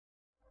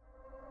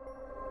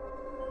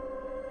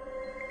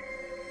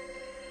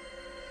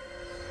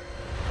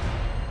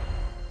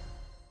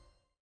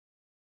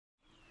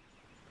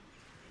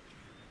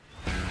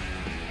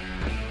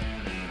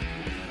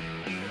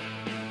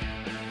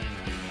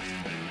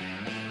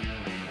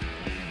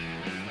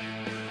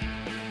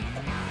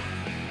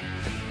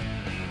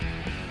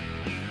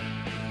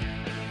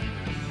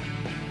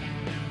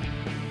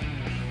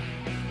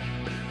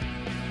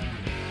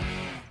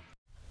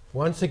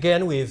Once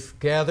again, we've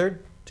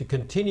gathered to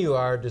continue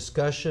our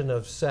discussion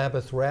of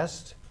Sabbath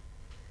rest.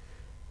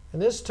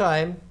 And this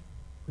time,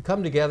 we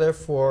come together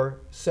for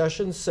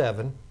session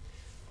 7,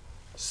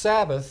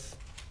 Sabbath,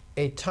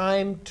 a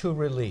time to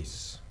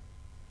release.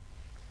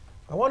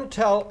 I want to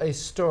tell a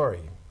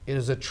story. It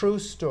is a true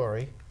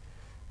story.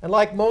 And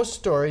like most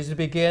stories, it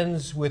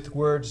begins with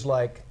words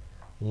like,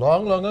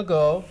 long, long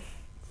ago,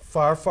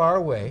 far, far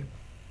away.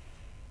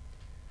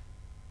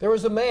 There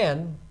was a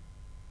man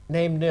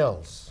named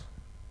Nils.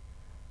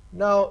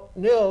 Now,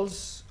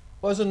 Nils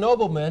was a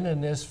nobleman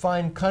in this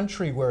fine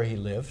country where he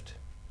lived.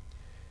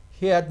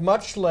 He had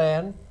much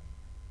land,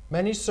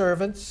 many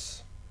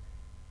servants,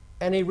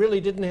 and he really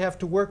didn't have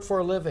to work for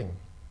a living.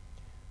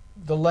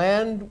 The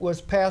land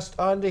was passed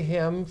on to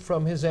him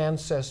from his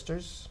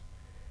ancestors,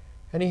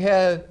 and he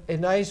had a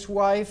nice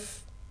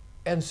wife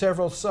and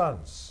several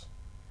sons.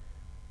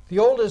 The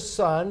oldest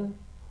son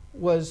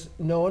was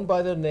known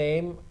by the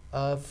name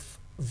of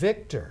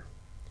Victor.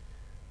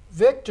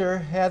 Victor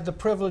had the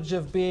privilege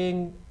of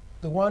being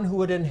the one who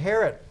would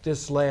inherit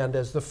this land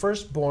as the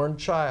firstborn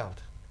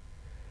child.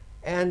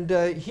 And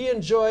he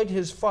enjoyed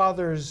his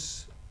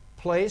father's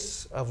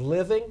place of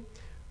living,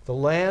 the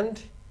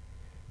land.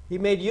 He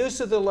made use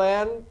of the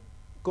land,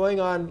 going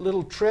on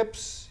little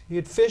trips.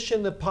 He'd fish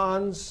in the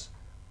ponds.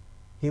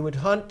 He would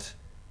hunt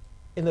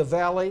in the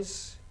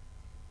valleys.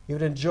 He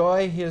would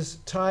enjoy his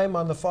time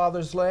on the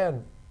father's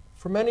land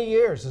for many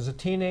years as a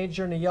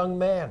teenager and a young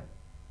man.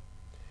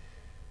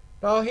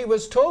 Now, he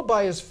was told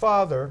by his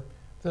father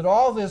that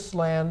all this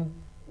land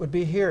would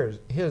be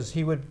his.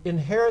 He would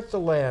inherit the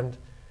land,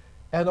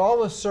 and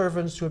all the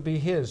servants would be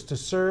his to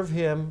serve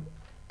him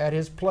at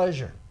his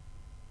pleasure.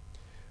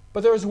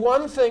 But there was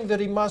one thing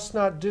that he must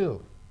not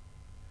do.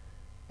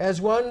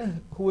 As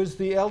one who was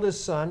the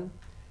eldest son,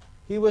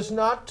 he was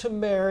not to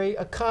marry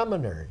a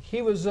commoner.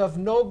 He was of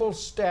noble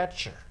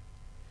stature.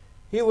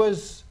 He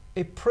was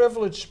a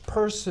privileged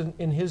person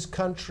in his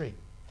country.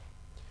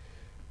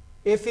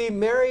 If he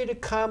married a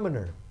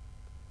commoner,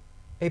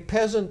 a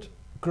peasant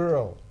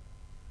girl,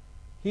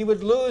 he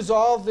would lose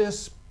all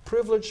this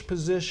privileged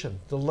position,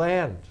 the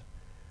land,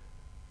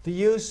 the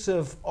use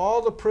of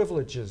all the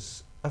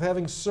privileges of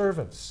having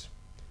servants,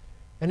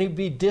 and he'd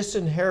be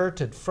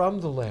disinherited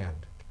from the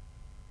land.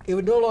 It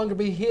would no longer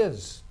be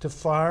his to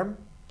farm,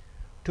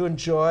 to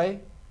enjoy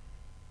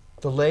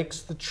the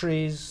lakes, the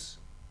trees,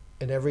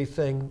 and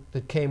everything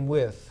that came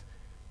with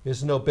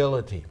his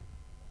nobility.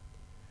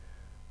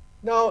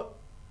 Now,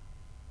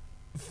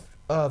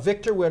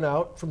 Victor went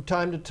out from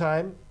time to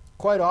time,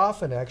 quite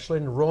often actually,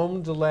 and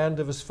roamed the land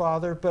of his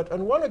father. But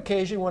on one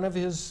occasion, one of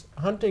his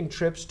hunting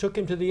trips took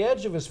him to the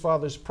edge of his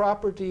father's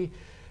property,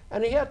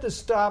 and he happened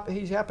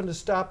to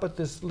stop at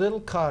this little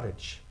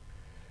cottage.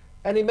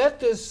 And he met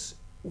this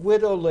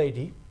widow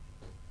lady,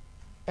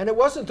 and it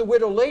wasn't the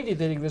widow lady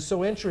that he was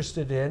so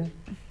interested in.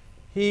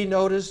 He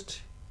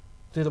noticed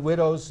the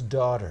widow's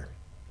daughter.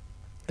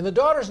 And the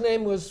daughter's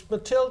name was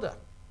Matilda.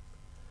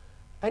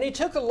 And he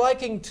took a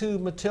liking to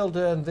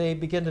Matilda, and they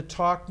began to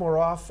talk more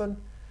often.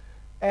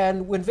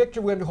 And when Victor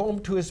went home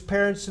to his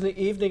parents in the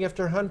evening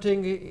after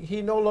hunting,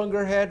 he no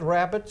longer had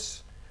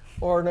rabbits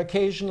or an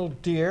occasional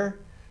deer.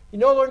 He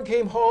no longer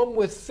came home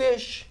with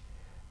fish.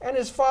 And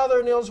his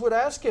father, Nils, would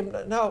ask him,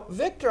 now,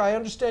 Victor, I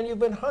understand you've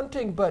been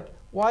hunting, but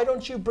why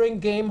don't you bring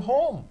game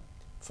home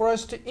for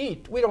us to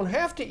eat? We don't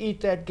have to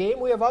eat that game.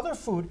 We have other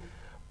food.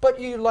 But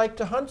you like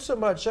to hunt so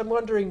much. I'm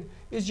wondering,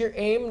 is your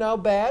aim now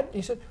bad?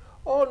 He said,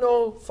 oh,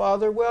 no,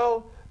 Father.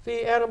 Well,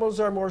 the animals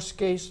are more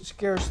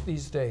scarce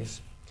these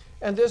days.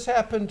 And this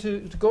happened to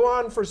go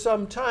on for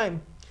some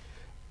time.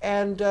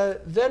 And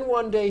then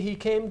one day he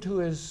came to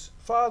his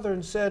father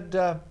and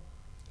said,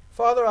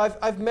 Father,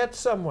 I've met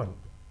someone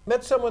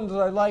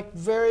that I like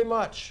very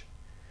much.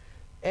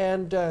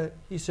 And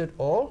he said,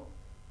 oh,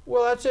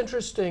 well, that's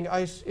interesting.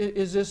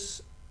 Is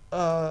this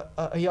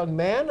a young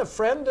man, a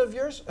friend of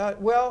yours?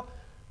 Well,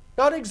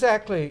 not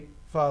exactly,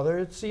 Father.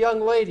 It's a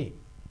young lady.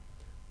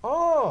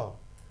 Oh,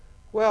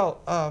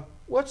 well,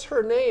 what's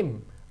her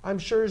name? I'm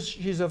sure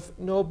she's of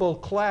noble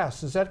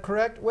class. Is that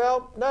correct?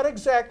 Well, not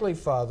exactly,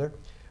 Father.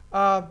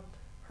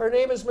 Her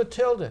name is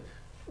Matilda.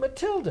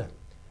 Matilda.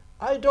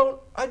 I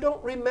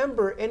don't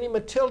remember any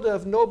Matilda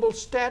of noble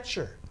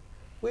stature.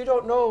 We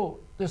don't know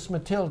this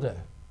Matilda.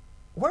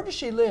 Where does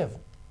she live?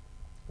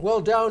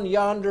 Well, down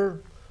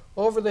yonder,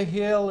 over the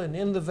hill and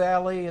in the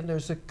valley, and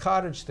there's a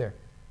cottage there.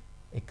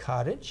 A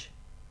cottage?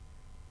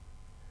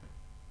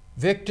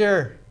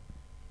 Victor,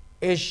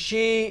 is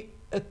she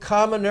a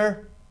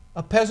commoner,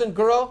 a peasant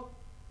girl?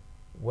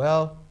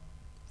 Well,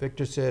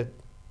 Victor said,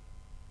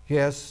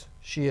 yes,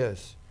 she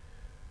is.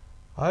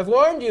 I've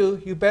warned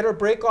you, you better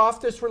break off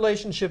this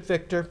relationship,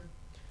 Victor,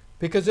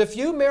 because if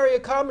you marry a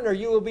commoner,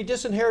 you will be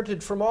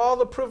disinherited from all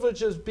the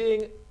privileges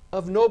being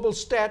of noble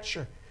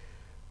stature.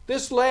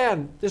 This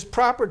land, this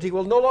property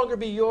will no longer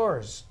be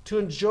yours to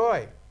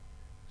enjoy.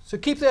 So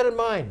keep that in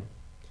mind.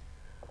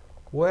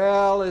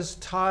 Well, as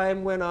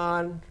time went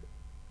on,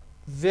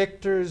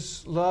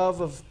 Victor's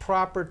love of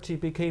property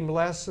became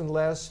less and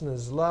less, and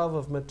his love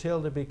of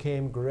Matilda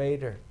became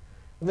greater.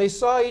 And they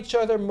saw each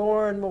other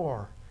more and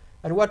more.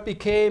 And what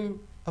became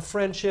a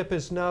friendship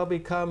has now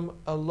become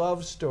a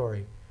love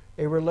story,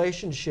 a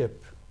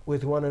relationship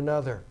with one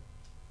another.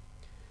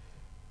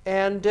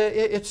 And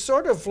it's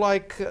sort of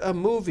like a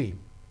movie.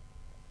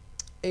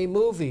 A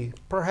movie,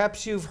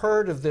 perhaps you've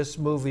heard of this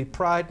movie,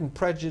 Pride and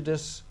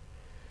Prejudice,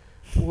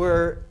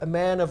 where a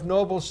man of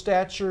noble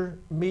stature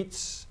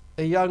meets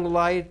a young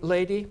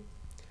lady,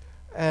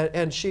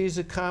 and she's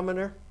a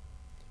commoner.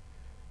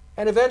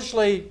 And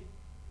eventually,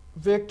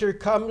 Victor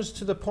comes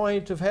to the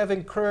point of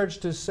having courage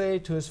to say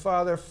to his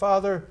father,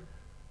 "Father,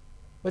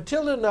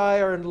 Matilda and I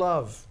are in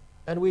love,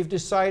 and we've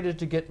decided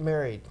to get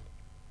married."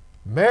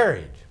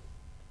 "Married?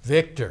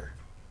 Victor,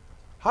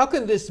 how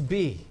can this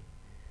be?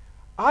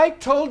 I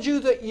told you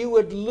that you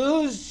would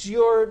lose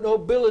your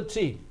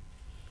nobility.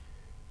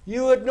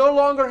 You would no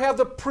longer have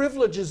the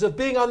privileges of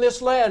being on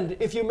this land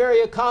if you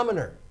marry a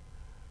commoner.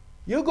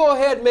 You go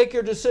ahead and make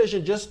your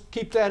decision. Just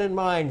keep that in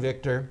mind,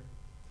 Victor.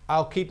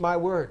 I'll keep my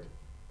word."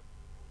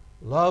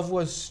 Love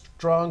was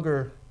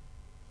stronger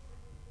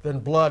than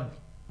blood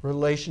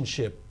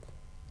relationship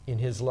in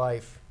his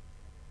life.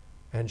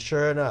 And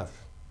sure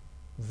enough,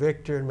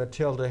 Victor and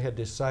Matilda had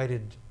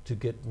decided to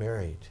get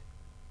married.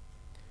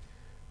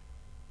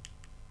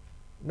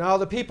 Now,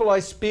 the people I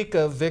speak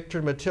of, Victor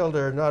and Matilda,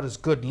 are not as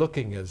good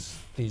looking as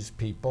these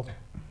people.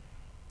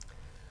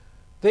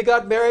 They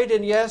got married,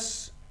 and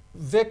yes,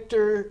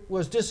 Victor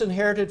was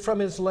disinherited from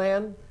his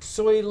land,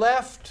 so he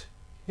left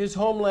his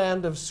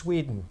homeland of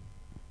Sweden.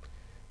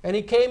 And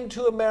he came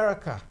to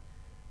America,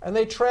 and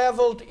they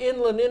traveled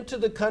inland into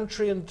the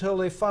country until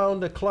they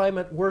found a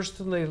climate worse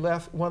than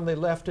one they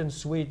left in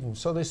Sweden.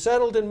 So they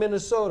settled in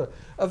Minnesota,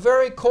 a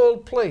very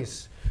cold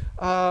place,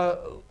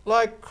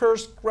 like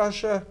Kursk,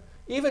 Russia,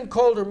 even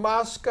colder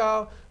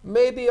Moscow,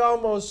 maybe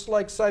almost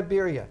like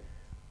Siberia.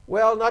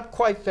 Well, not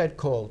quite that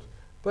cold.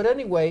 But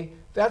anyway,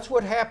 that's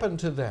what happened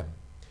to them.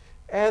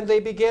 And they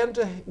began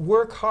to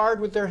work hard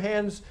with their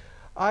hands.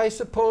 I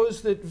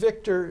suppose that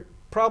Victor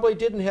probably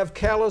didn't have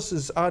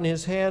calluses on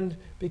his hand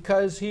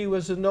because he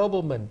was a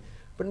nobleman.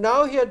 But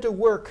now he had to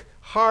work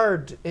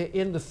hard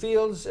in the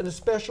fields and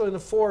especially in the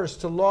forest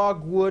to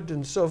log wood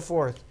and so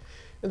forth.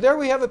 And there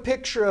we have a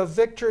picture of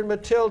Victor and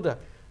Matilda.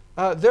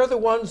 They're the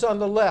ones on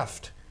the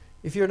left,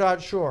 if you're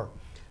not sure.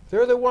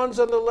 They're the ones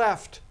on the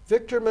left,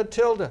 Victor and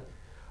Matilda.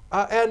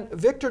 And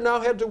Victor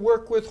now had to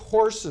work with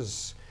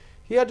horses.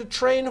 He had to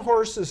train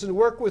horses and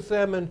work with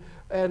them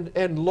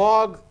and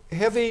log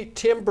heavy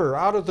timber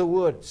out of the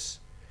woods.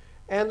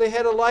 And they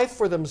had a life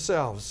for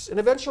themselves. And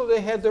eventually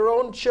they had their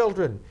own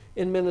children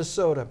in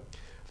Minnesota.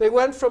 They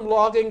went from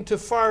logging to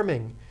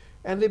farming,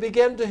 and they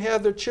began to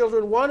have their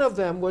children. One of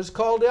them was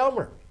called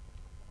Elmer.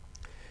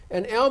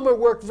 And Elmer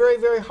worked very,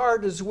 very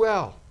hard as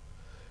well.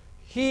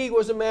 He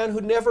was a man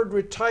who never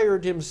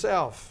retired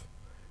himself.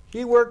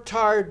 He worked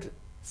hard,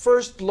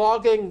 first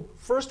logging,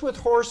 first with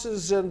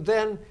horses, and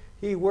then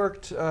he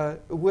worked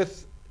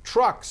with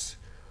trucks,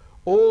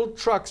 old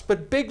trucks,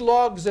 but big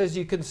logs as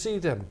you can see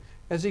them,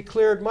 as he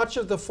cleared much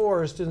of the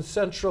forest in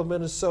central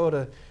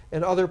Minnesota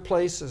and other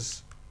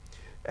places.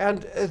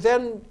 And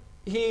then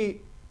he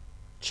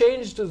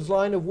changed his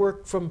line of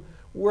work from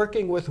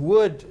working with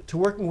wood to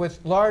working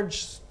with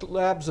large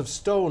slabs of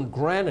stone,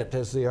 granite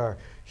as they are,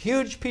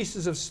 huge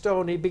pieces of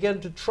stone. He began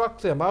to truck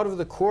them out of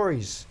the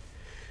quarries.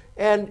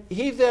 And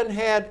he then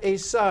had a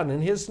son,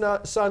 and his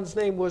son's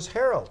name was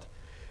Harold.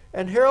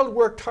 And Harold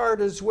worked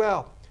hard as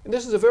well. And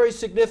this is a very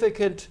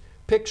significant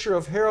picture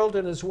of Harold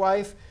and his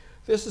wife.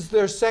 This is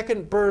their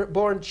second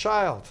born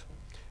child,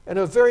 and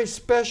a very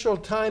special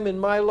time in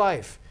my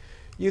life.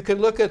 You can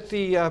look at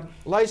the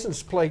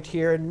license plate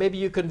here, and maybe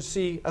you can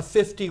see a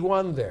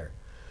 51 there.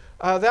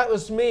 That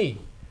was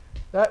me.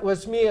 That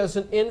was me as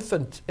an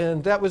infant,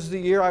 and that was the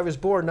year I was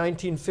born,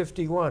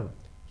 1951.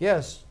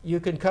 Yes, you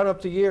can count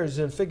up the years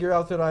and figure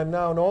out that I'm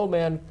now an old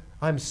man.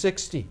 I'm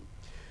 60.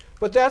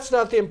 But that's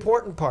not the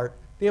important part.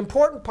 The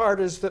important part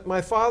is that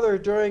my father,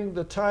 during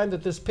the time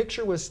that this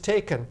picture was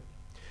taken,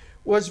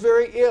 was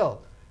very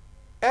ill.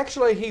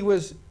 Actually, he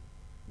was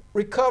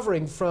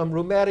recovering from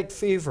rheumatic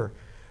fever,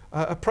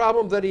 a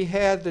problem that he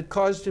had that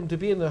caused him to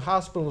be in the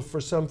hospital for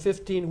some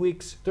 15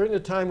 weeks during the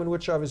time in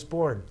which I was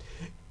born.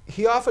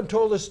 He often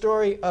told a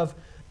story of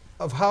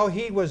how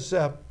he was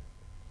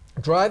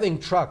driving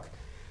truck,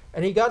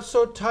 and he got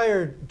so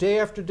tired day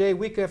after day,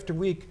 week after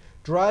week,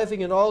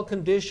 driving in all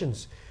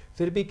conditions,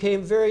 that he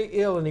became very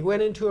ill, and he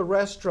went into a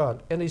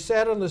restaurant, and he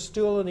sat on the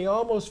stool, and he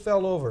almost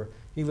fell over.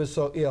 He was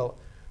so ill.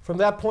 From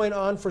that point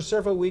on, for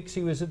several weeks,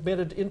 he was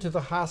admitted into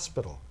the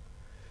hospital.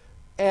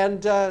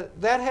 And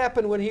that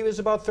happened when he was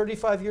about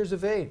 35 years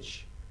of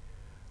age.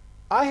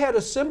 I had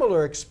a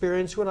similar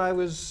experience when I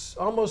was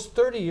almost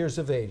 30 years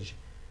of age.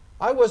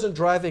 I wasn't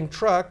driving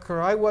truck,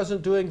 or I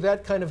wasn't doing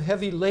that kind of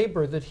heavy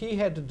labor that he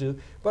had to do,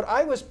 but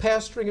I was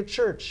pastoring a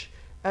church,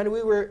 and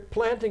we were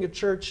planting a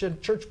church,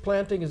 and church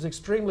planting is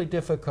extremely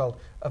difficult,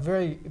 a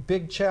very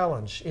big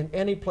challenge in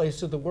any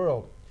place of the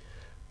world.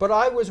 But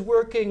I was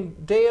working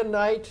day and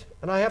night,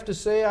 and I have to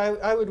say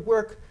I would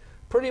work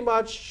pretty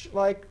much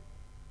like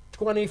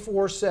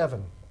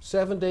 24/7.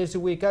 7 days a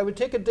week. I would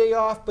take a day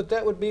off, but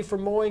that would be for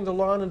mowing the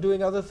lawn and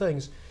doing other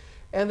things.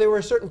 And there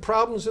were certain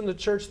problems in the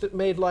church that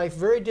made life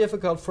very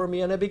difficult for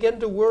me, and I began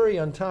to worry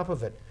on top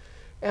of it.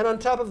 And on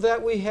top of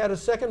that, we had a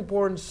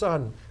second-born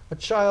son, a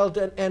child,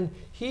 and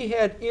he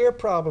had ear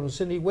problems,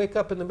 and he'd wake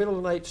up in the middle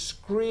of the night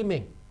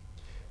screaming.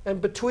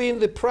 And between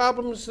the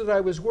problems that I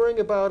was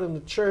worrying about in the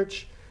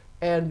church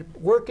and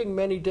working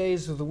many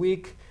days of the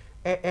week,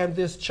 and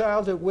this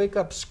child that wake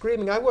up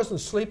screaming, I wasn't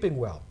sleeping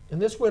well.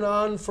 And this went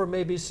on for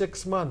maybe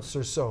 6 months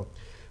or so.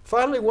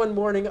 Finally, one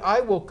morning,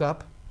 I woke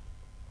up,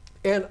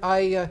 and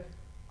I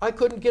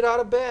couldn't get out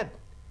of bed.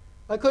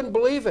 I couldn't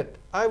believe it.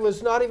 I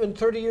was not even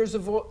 30 years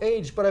of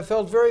age, but I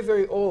felt very,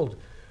 very old.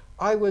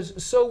 I was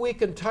so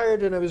weak and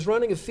tired, and I was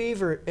running a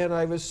fever, and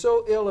I was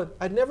so ill, and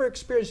I'd never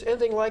experienced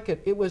anything like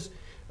it. It was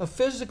a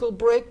physical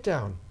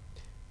breakdown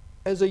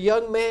as a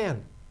young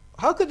man.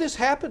 How could this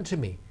happen to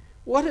me?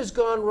 What has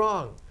gone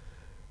wrong?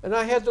 And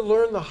I had to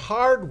learn the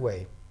hard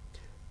way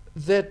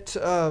that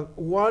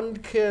one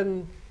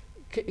can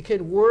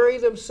worry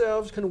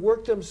themselves, can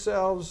work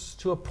themselves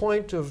to a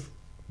point of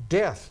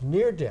death,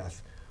 near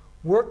death,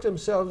 work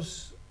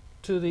themselves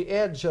to the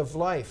edge of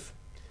life.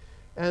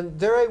 And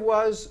there I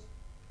was.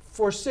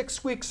 For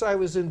 6 weeks I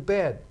was in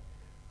bed.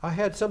 I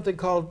had something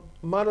called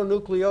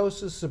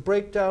mononucleosis, a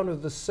breakdown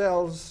of the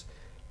cells,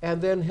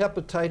 and then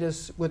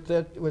hepatitis,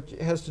 which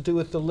has to do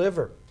with the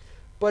liver.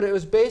 But it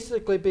was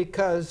basically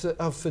because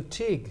of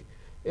fatigue,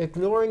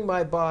 ignoring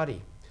my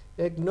body,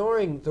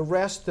 ignoring the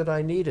rest that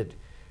I needed.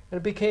 And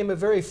it became a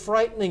very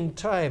frightening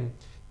time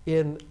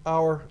in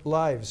our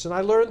lives. And I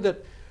learned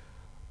that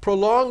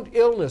prolonged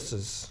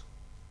illnesses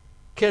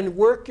can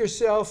work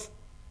yourself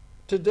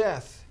to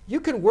death. You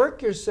can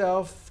work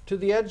yourself to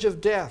the edge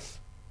of death.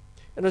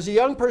 And as a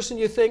young person,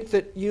 you think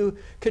that you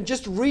can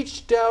just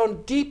reach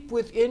down deep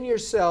within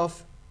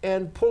yourself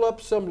and pull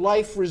up some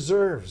life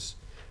reserves,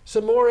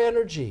 some more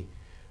energy.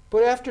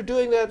 But after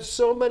doing that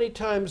so many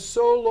times,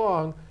 so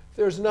long,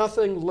 there's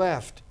nothing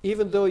left,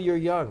 even though you're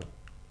young.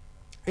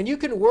 And you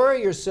can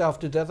worry yourself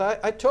to death.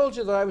 I told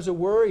you that I was a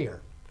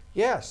worrier.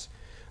 Yes.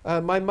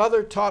 My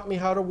mother taught me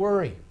how to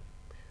worry.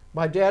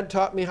 My dad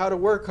taught me how to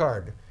work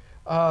hard.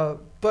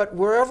 But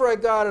wherever I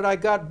got it, I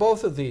got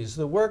both of these,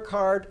 the work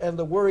hard and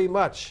the worry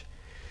much.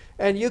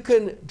 And you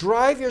can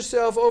drive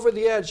yourself over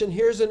the edge. And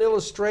here's an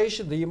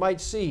illustration that you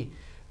might see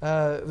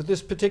with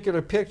this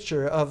particular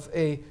picture of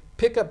a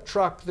pickup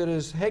truck that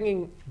is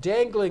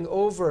dangling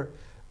over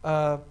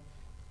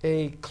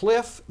a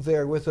cliff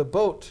there with a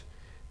boat.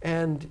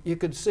 And you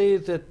can see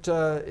that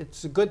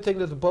it's a good thing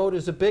that the boat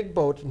is a big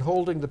boat and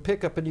holding the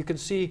pickup. And you can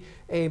see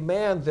a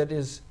man that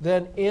is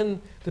then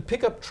in the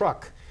pickup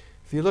truck,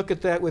 if you look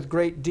at that with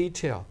great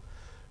detail.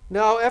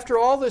 Now, after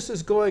all this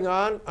is going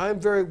on, I'm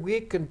very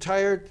weak and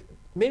tired.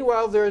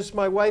 Meanwhile, there's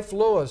my wife,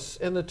 Lois,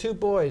 and the 2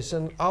 boys.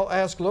 And I'll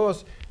ask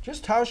Lois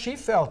just how she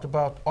felt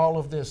about all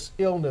of this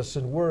illness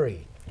and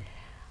worry.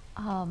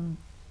 The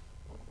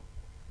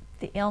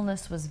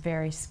illness was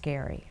very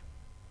scary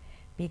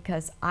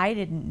because I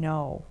didn't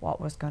know what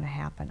was going to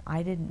happen.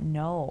 I didn't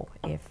know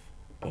if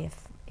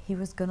he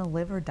was going to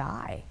live or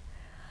die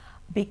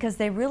because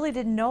they really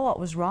didn't know what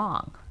was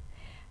wrong.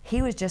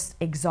 He was just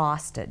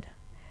exhausted.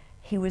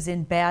 He was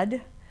in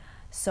bed,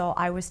 so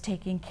I was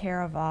taking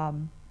care of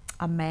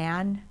a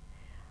man,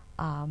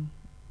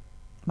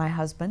 my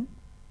husband,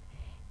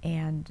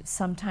 and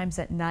sometimes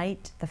at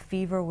night the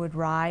fever would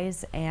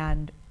rise,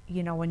 and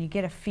you know, when you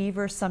get a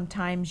fever,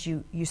 sometimes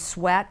you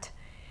sweat,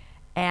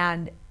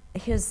 and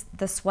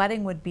the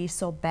sweating would be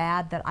so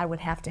bad that I would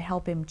have to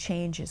help him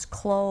change his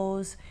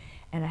clothes,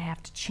 and I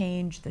have to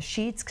change the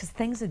sheets because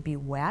things would be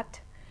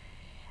wet.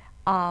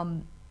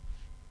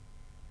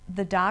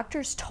 The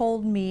doctors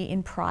told me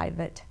in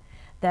private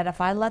that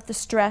if I let the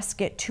stress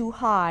get too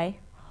high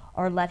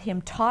or let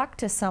him talk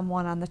to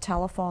someone on the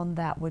telephone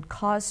that would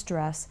cause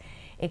stress,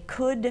 it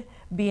could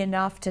be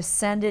enough to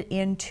send it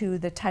into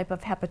the type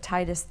of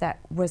hepatitis that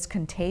was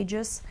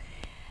contagious.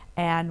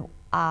 And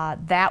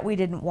that we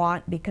didn't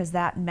want because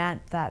that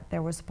meant that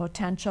there was a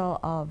potential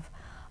of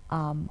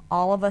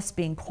all of us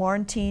being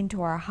quarantined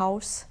to our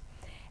house.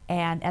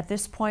 And at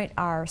this point,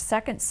 our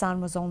second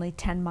son was only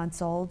 10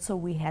 months old, so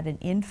we had an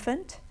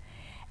infant.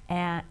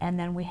 And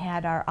then we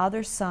had our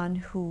other son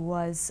who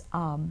was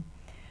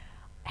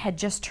had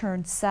just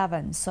turned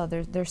 7, so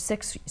there's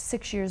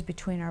six years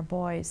between our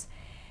boys.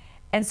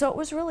 And so it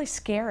was really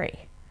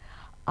scary.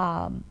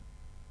 I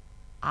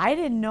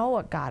didn't know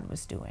what God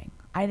was doing.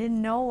 I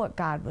didn't know what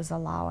God was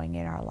allowing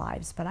in our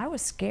lives, but I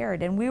was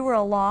scared. And we were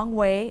a long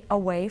way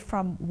away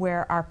from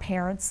where our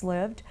parents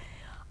lived.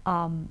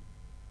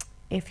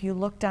 If you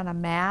looked on a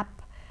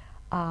map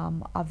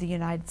of the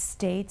United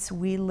States,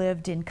 we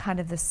lived in kind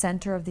of the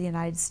center of the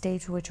United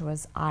States, which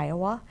was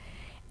Iowa,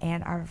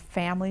 and our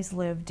families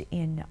lived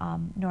in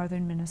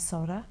northern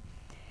Minnesota.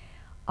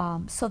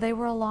 So they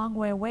were a long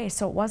way away,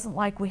 so it wasn't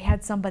like we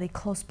had somebody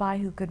close by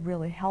who could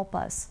really help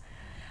us.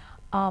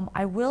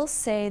 I will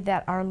say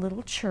that our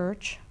little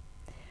church,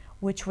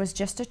 which was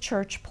just a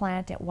church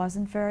plant, it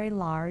wasn't very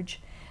large,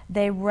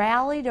 they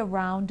rallied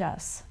around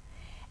us.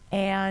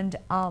 And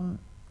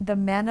the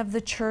men of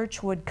the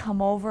church would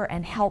come over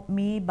and help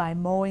me by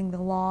mowing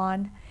the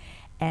lawn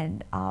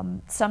and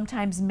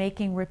sometimes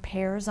making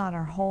repairs on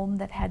our home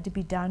that had to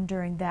be done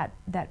during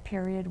that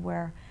period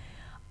where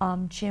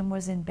Jim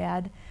was in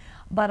bed.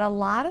 But a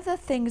lot of the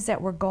things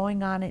that were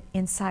going on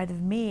inside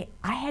of me,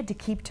 I had to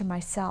keep to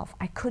myself.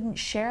 I couldn't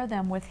share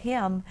them with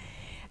him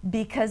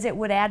because it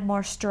would add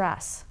more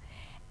stress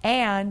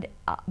and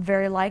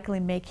very likely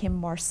make him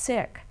more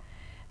sick.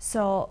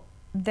 So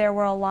there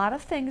were a lot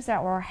of things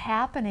that were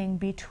happening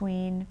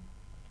between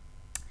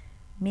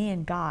me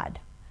and God.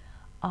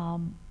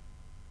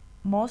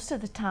 Most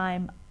of the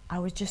time, I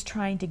was just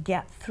trying to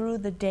get through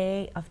the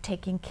day of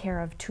taking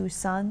care of 2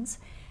 sons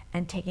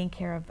and taking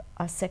care of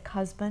a sick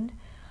husband.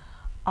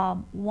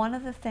 One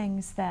of the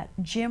things that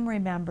Jim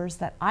remembers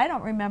that I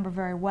don't remember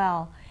very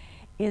well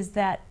is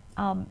that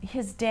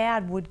his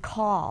dad would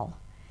call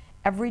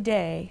every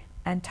day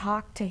and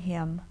talk to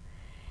him,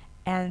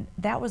 and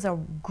that was a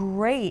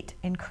great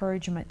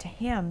encouragement to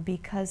him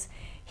because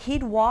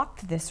he'd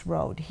walked this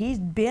road.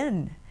 He'd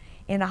been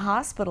in a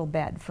hospital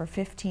bed for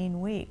 15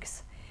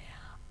 weeks.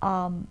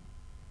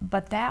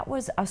 But that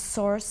was a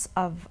source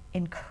of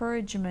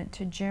encouragement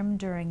to Jim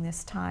during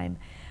this time.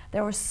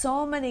 There were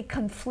so many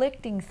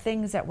conflicting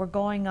things that were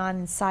going on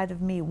inside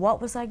of me.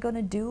 What was I going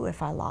to do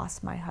if I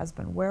lost my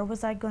husband? Where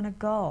was I going to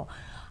go?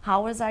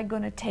 How was I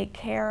going to take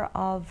care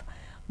of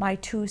my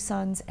 2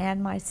 sons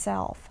and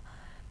myself?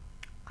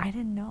 I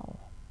didn't know.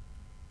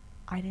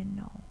 I didn't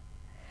know.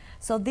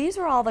 So these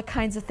are all the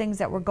kinds of things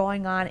that were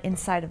going on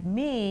inside of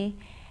me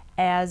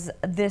as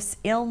this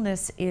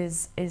illness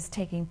is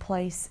taking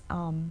place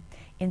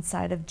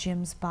inside of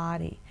Jim's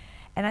body.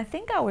 And I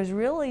think I was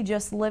really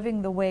just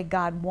living the way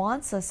God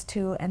wants us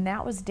to, and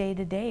that was day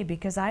to day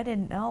because I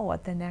didn't know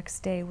what the next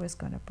day was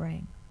going to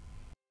bring.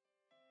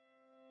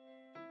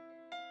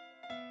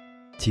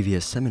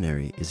 TVS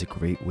Seminary is a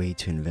great way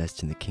to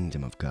invest in the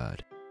kingdom of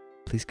God.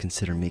 Please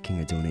consider making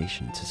a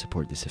donation to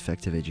support this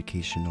effective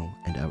educational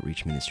and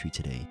outreach ministry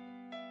today.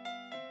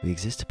 We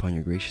exist upon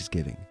your gracious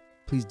giving.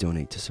 Please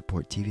donate to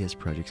support TVS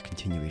Project's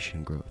continuation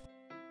and growth.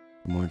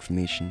 For more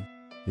information,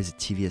 visit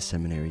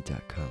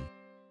tvsseminary.com.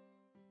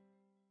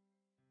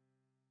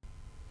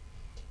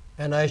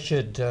 And I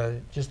should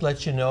just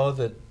let you know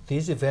that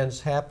these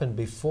events happened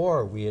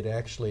before we had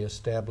actually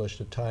established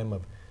a time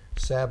of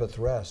Sabbath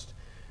rest.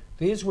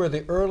 These were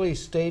the early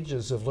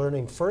stages of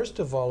learning, first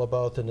of all,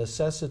 about the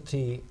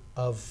necessity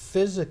of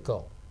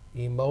physical,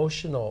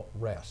 emotional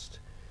rest.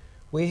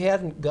 We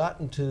hadn't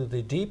gotten to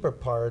the deeper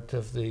part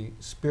of the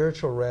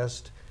spiritual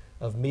rest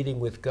of meeting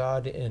with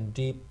God in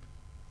deep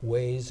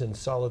ways in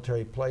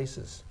solitary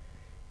places.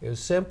 It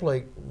was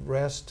simply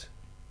rest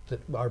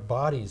that our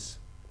bodies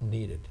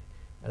needed,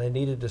 and I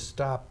needed to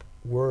stop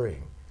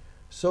worrying.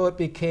 So it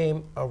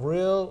became a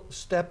real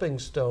stepping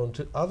stone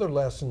to other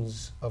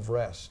lessons of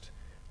rest.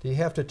 You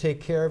have to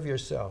take care of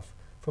yourself.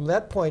 From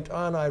that point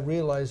on, I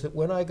realized that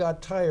when I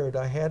got tired,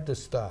 I had to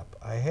stop.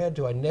 I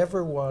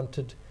never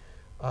wanted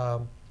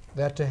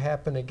that to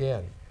happen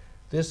again.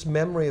 This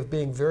memory of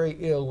being very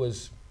ill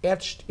was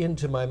etched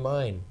into my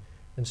mind.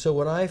 And so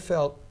when I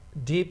felt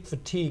deep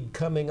fatigue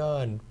coming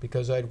on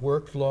because I'd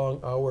worked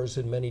long hours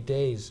and many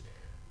days,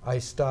 I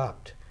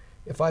stopped.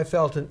 If I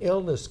felt an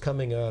illness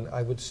coming on,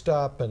 I would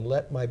stop and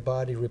let my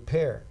body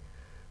repair.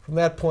 From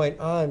that point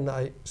on,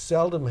 I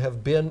seldom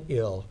have been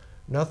ill,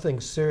 nothing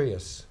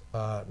serious,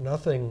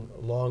 nothing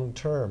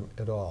long-term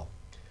at all.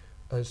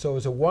 So it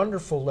was a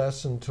wonderful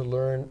lesson to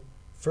learn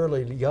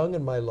fairly young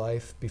in my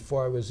life,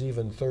 before I was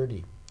even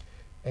 30.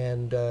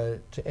 And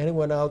to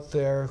anyone out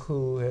there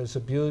who has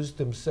abused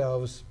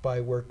themselves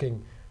by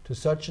working to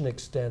such an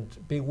extent,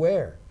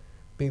 beware.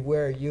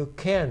 Beware, you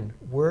can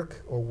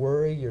work or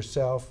worry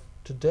yourself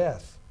to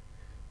death.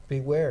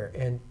 Beware,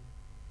 and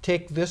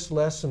take this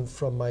lesson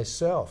from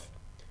myself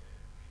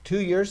to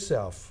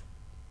yourself,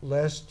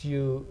 lest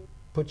you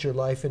put your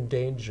life in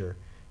danger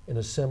in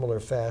a similar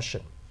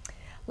fashion.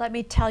 Let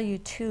me tell you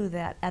too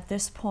that at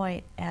this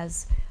point,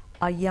 as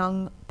a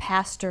young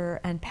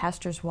pastor and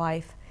pastor's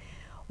wife,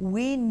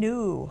 we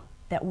knew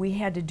that we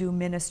had to do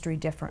ministry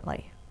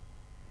differently,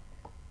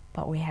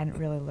 but we hadn't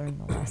really learned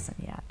the lesson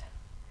yet.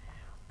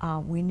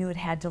 We knew it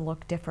had to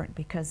look different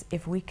because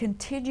if we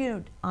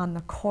continued on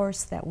the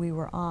course that we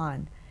were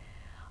on,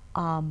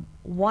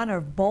 one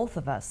or both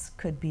of us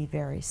could be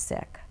very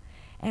sick.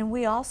 And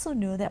we also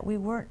knew that we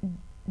weren't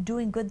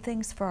doing good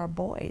things for our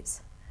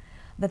boys,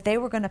 that they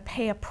were going to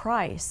pay a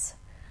price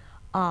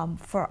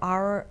for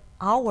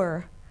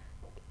our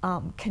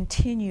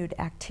continued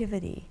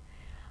activity.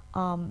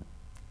 And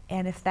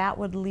if that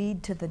would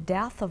lead to the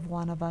death of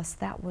one of us,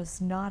 that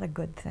was not a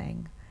good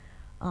thing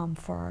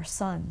for our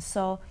sons.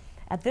 So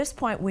at this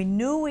point, we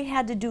knew we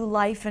had to do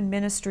life and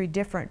ministry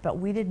different, but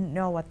we didn't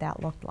know what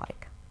that looked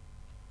like.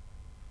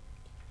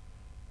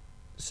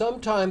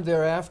 Sometime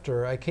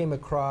thereafter, I came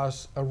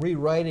across a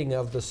rewriting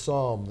of the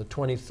Psalm, the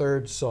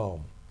 23rd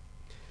Psalm.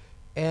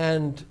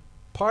 And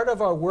part of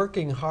our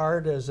working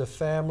hard as a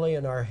family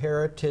and our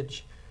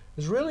heritage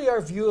is really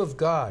our view of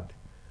God.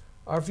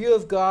 Our view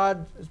of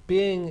God as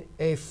being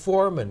a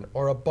foreman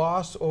or a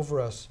boss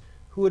over us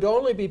who would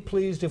only be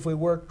pleased if we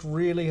worked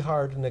really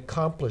hard and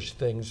accomplished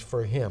things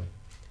for him.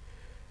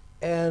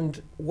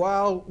 And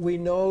while we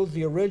know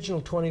the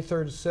original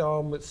 23rd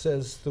Psalm that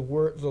says, the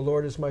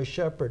Lord is my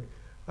shepherd,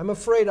 I'm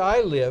afraid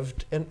I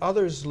lived and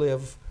others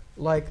live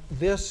like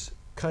this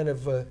kind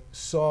of a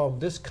psalm,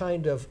 this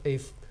kind of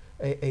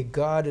a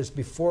God is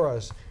before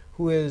us,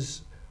 who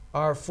is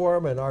our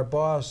foreman, our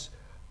boss,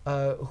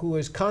 who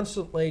is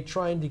constantly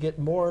trying to get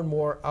more and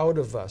more out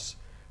of us.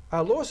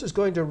 Lois is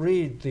going to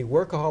read the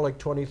Workaholic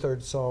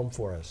 23rd Psalm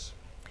for us.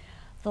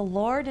 The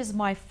Lord is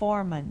my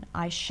foreman,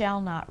 I shall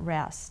not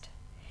rest.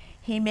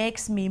 He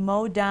makes me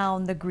mow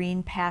down the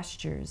green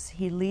pastures.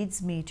 He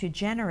leads me to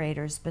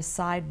generators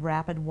beside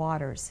rapid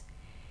waters.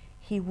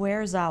 He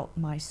wears out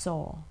my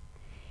soul.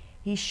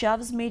 He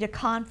shoves me to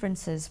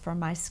conferences for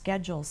my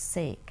schedule's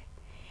sake.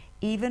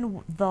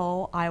 Even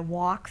though I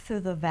walk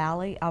through the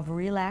valley of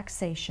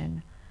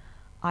relaxation,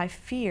 I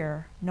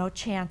fear no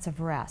chance of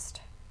rest.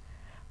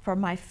 For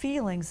my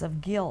feelings of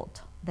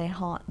guilt, they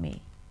haunt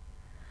me.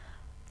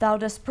 Thou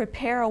dost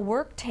prepare a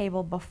work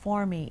table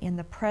before me in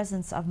the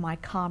presence of my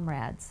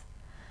comrades.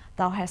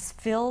 Thou hast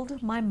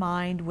filled my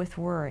mind with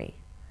worry.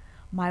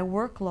 My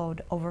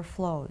workload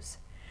overflows.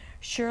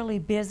 Surely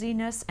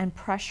busyness and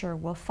pressure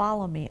will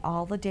follow me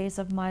all the days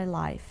of my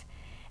life,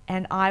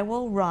 and I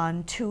will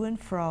run to and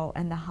fro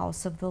in the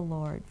house of the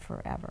Lord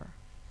forever.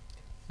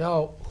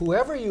 Now,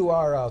 whoever you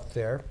are out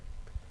there,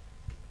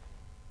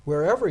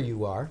 wherever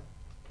you are,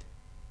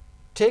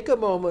 take a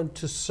moment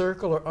to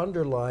circle or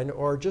underline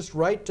or just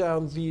write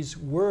down these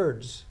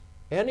words,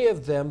 any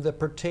of them that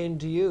pertain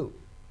to you.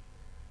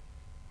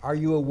 Are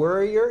you a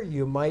worrier?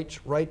 You might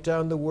write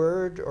down the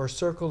word or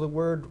circle the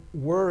word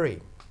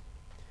worry.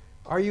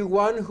 Are you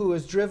one who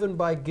is driven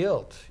by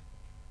guilt?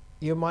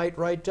 You might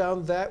write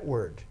down that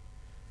word.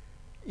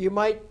 You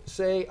might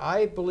say,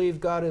 I believe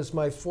God is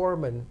my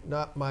foreman,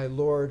 not my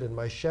Lord and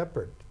my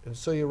shepherd. And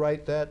so you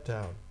write that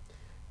down.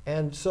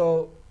 And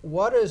so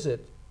what is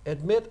it?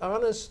 Admit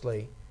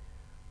honestly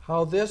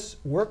how this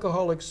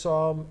workaholic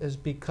psalm has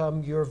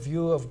become your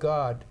view of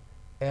God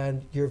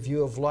and your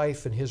view of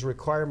life and his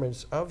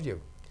requirements of you.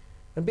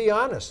 And be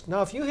honest.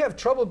 Now, if you have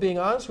trouble being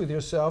honest with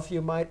yourself,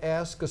 you might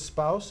ask a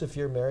spouse, if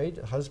you're married,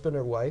 a husband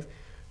or wife,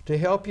 to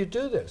help you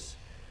do this.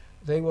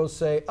 They will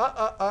say,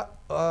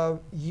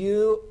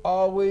 you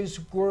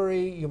always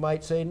worry. You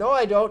might say, no,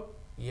 I don't.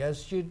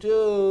 Yes, you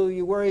do.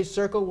 You worry,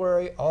 circle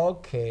worry.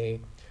 Okay.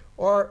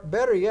 Or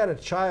better yet, a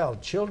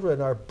child. Children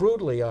are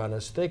brutally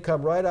honest. They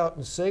come right out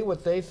and say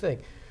what they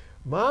think.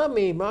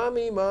 Mommy,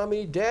 mommy,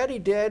 mommy, daddy,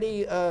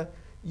 daddy,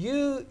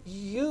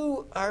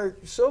 you are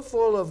so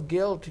full of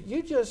guilt.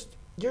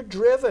 You're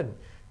driven.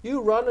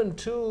 You running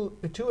to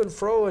and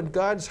fro in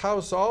God's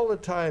house all the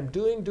time,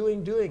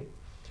 doing.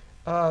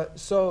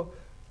 So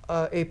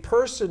a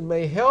person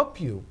may help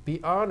you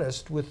be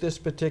honest with this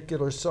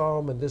particular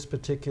psalm and this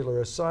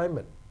particular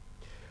assignment,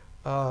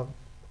 the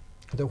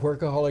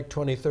Workaholic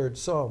 23rd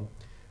Psalm.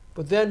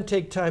 But then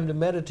take time to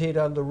meditate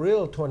on the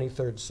real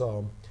 23rd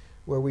Psalm,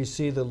 where we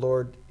see the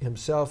Lord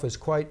himself is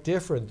quite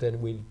different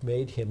than we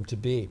made him to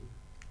be.